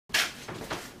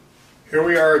Here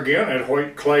we are again at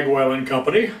Hoyt Clagwell and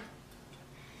Company.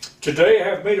 Today I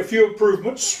have made a few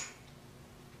improvements.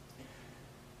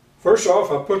 First off,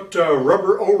 I put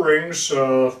rubber O-rings,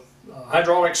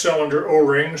 hydraulic cylinder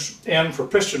O-rings in for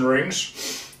piston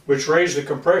rings, which raise the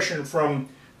compression from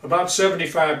about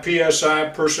 75 psi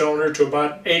per cylinder to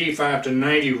about 85 to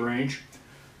 90 range.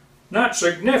 Not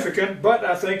significant, but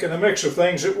I think in the mix of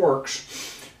things it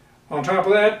works. On top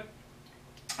of that,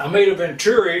 I made a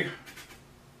venturi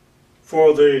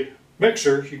for the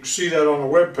mixer. You can see that on the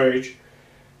web page,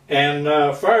 and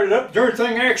fired it up. The darn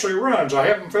thing actually runs. I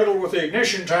haven't fiddled with the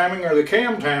ignition timing or the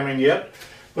cam timing yet,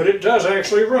 but it does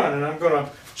actually run, and I'm going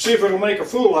to see if it'll make a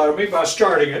fool out of me by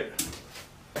starting it.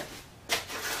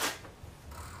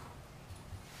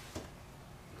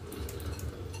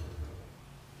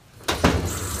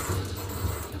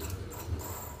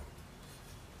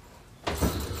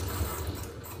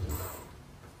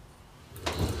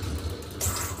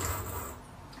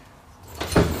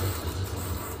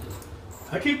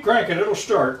 I keep cranking, it'll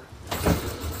start,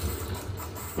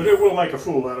 but it will make a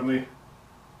fool out of me.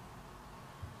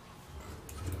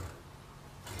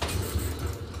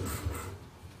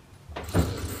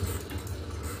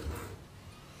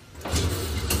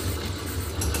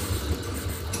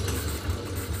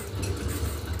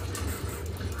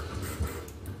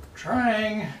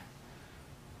 Trying.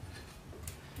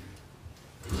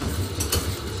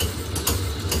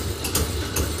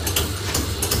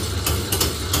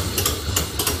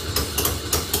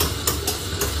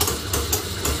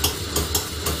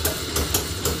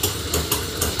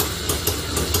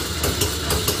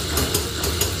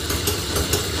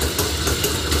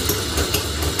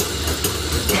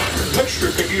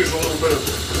 Mixture could use a little bit of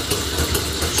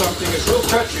something. It's real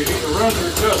touchy. It either runs or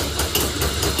it doesn't.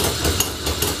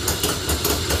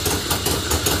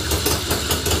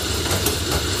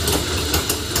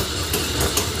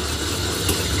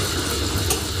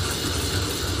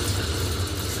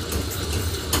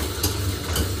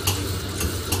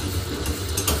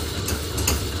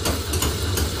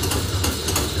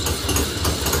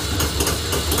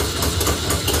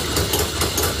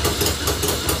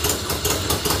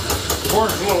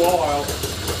 Pours a little oil.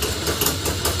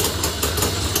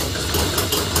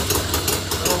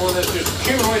 I don't know whether that's just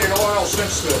accumulated oil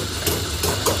since the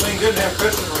thing didn't have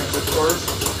piston rings at first,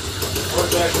 or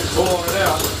it's actually pulling it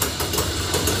out.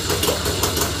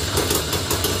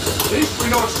 At least we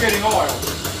know it's getting oil.